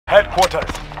Headquarters.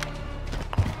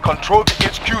 Control the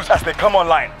HQs as they come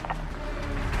online.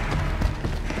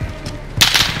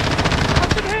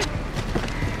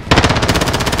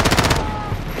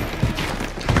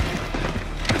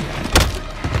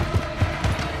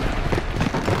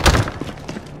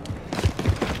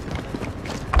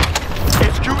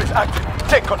 HQ is active.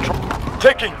 Take control.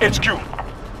 Taking HQ.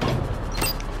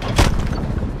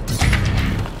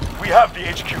 We have the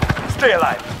HQ. Stay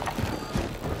alive.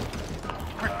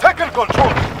 We've taken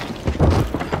control.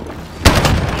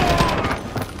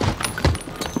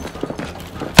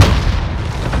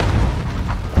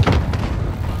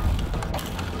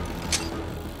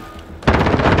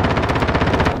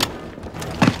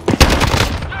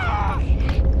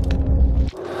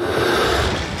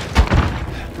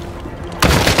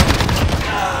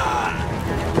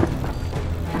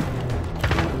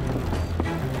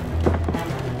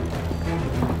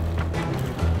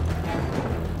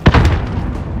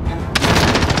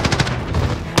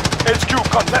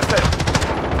 Contested.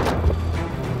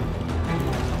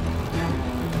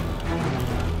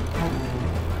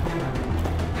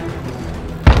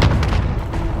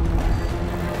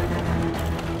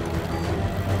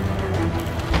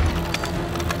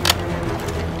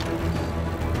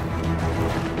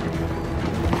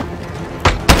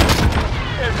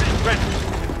 Everything ready.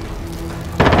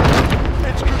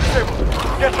 HQ disabled.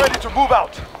 Get ready to move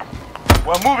out.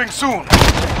 We're moving soon.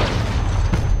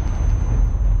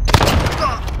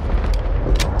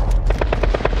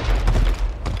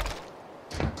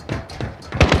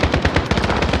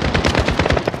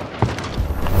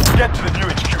 Get to the new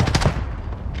HQ.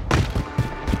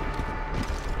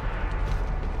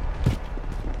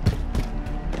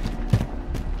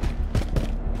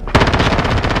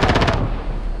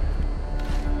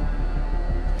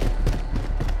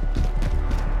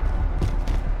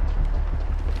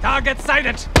 Target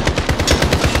sighted!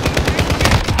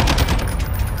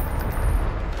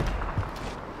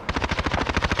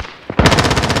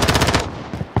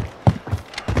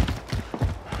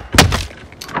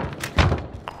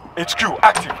 HQ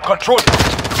active. Control it.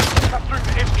 Capturing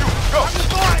the HQ. Go.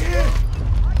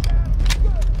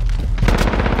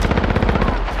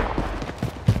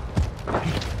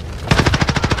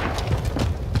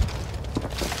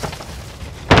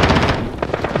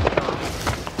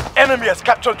 Enemy has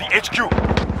captured the HQ.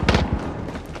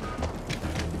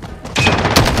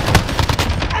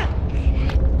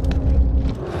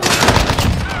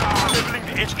 Enabling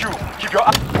the HQ. Keep your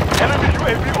eye. Enemy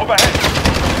UAV overhead.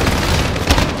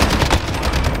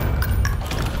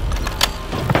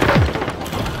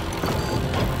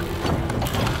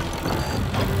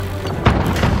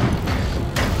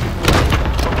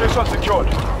 Secured.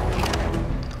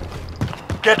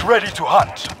 Get ready to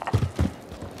hunt.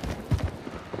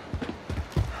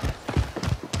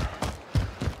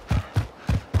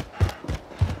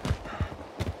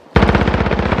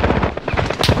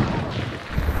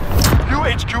 New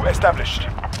HQ established.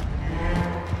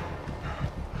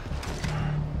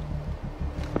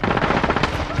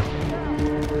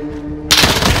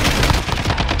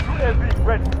 UAV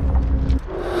ready.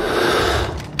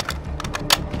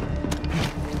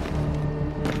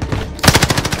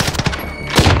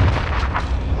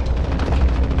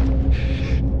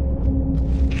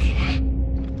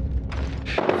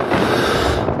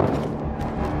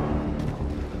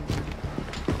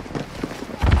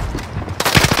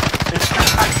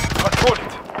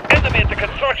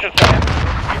 Construction site.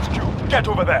 HQ, get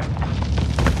over there.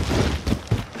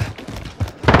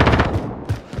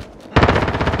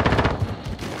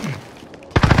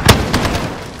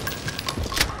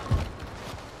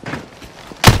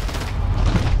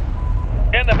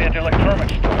 Enemy at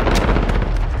electronics store.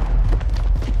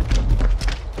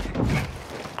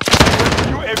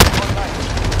 UAV online.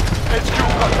 HQ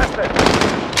contested.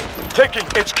 Taking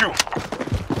HQ.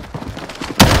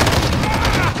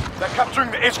 They're capturing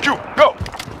the HQ. Go!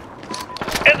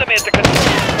 Enemy at the control.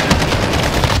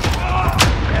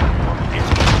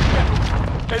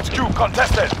 HQ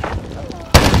contested.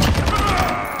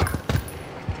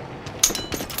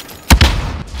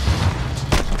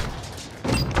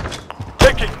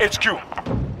 Taking HQ.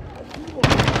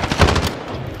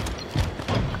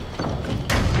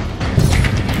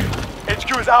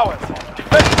 HQ is ours.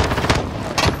 Defend.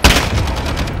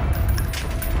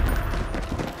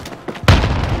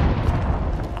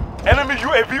 Enemy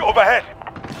UAV overhead.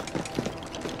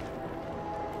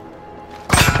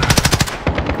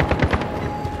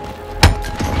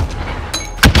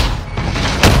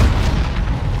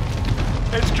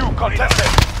 HQ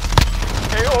contested.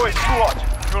 AO is too hot.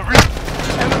 You'll reach.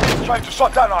 Enemy is trying to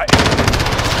shut down our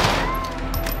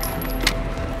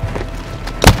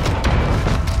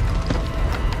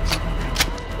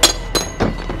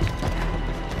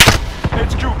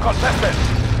Contested.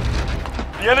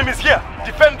 The enemy's here.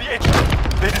 Defend the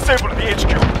HQ. They disabled the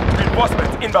HQ.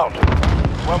 Reinforcements inbound.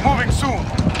 We're moving soon.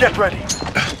 Get ready.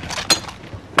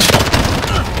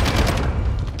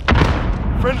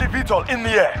 Friendly VTOL in the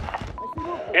air.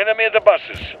 Enemy at the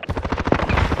buses.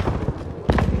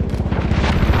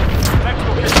 Next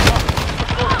location.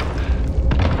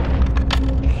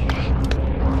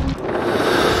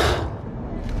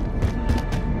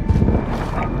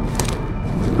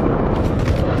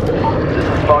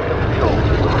 Falcon fuel.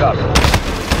 Copy.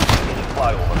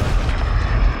 Flyover.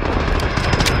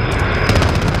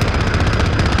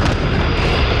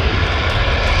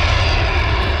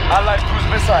 Allied cruise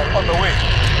missile on the way.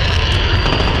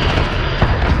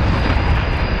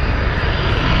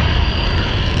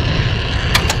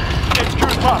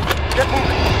 HQ's marked. Get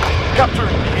moving.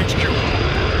 Capturing the HQ.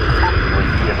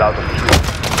 UAV is out of fuel.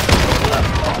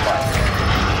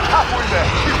 Halfway there.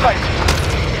 Keep fighting.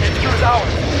 HQ is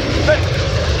ours. Defend it.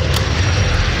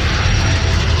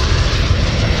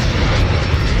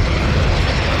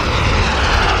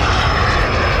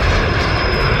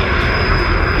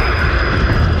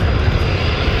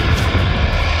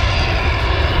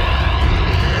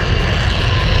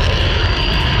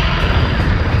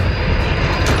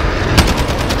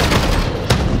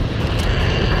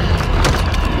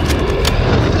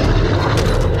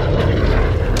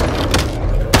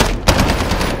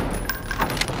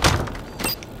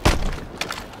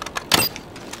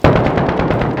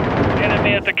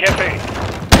 Enemy at the cafe.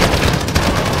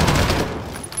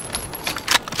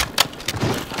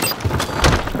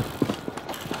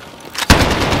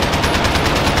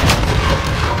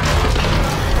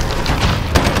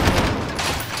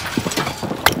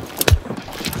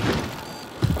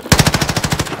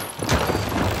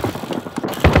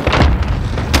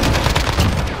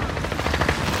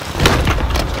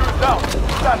 Shoot down.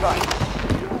 Stand by.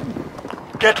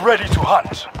 Get ready to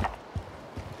hunt.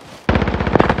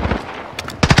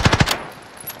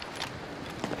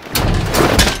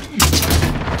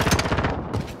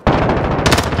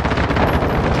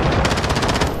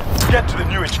 Get to the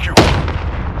new HQ.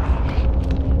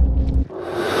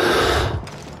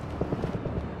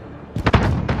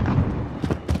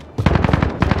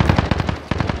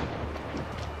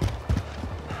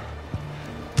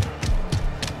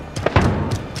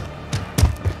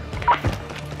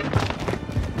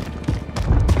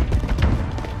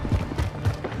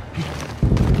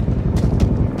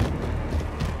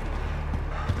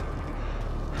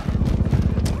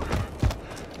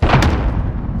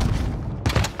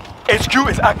 HQ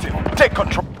is active. Take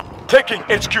control. Taking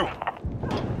HQ.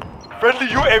 Friendly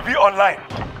UAV online.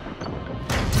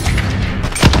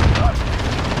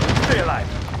 Stay alive.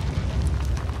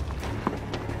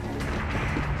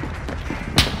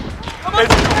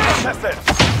 HQ contested.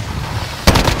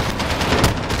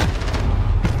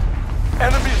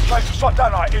 Enemy is trying to shut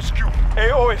down our HQ.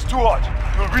 AO is too hot.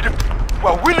 You'll read it.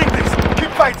 We're winning this.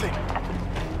 Keep fighting.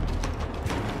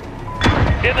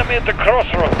 Enemy at the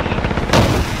crossroads.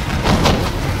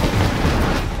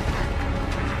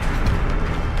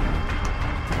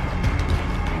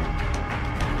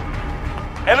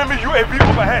 Enemy UAV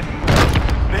overhead.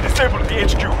 They disabled the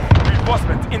HQ.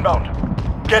 Reinforcements inbound.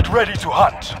 Get ready to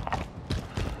hunt.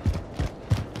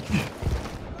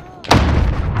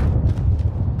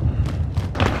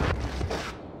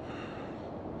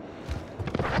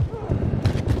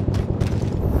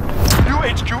 New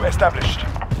HQ established.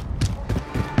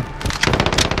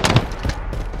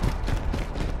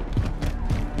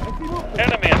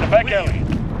 Enemy in the back alley.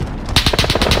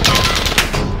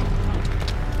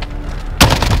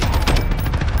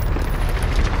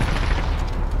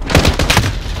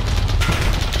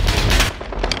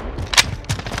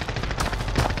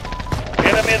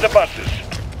 Enemy in the buses.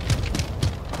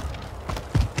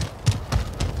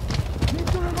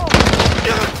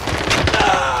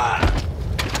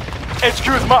 HQ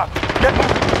is marked. Get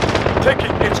moving.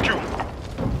 Taking HQ.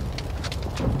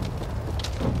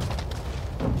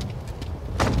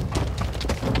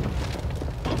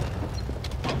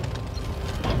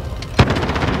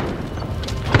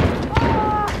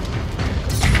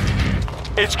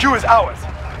 HQ is ours.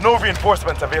 No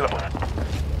reinforcements available.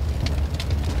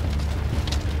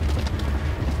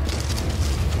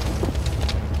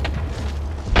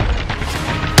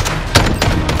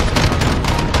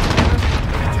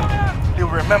 He'll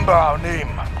remember our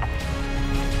name.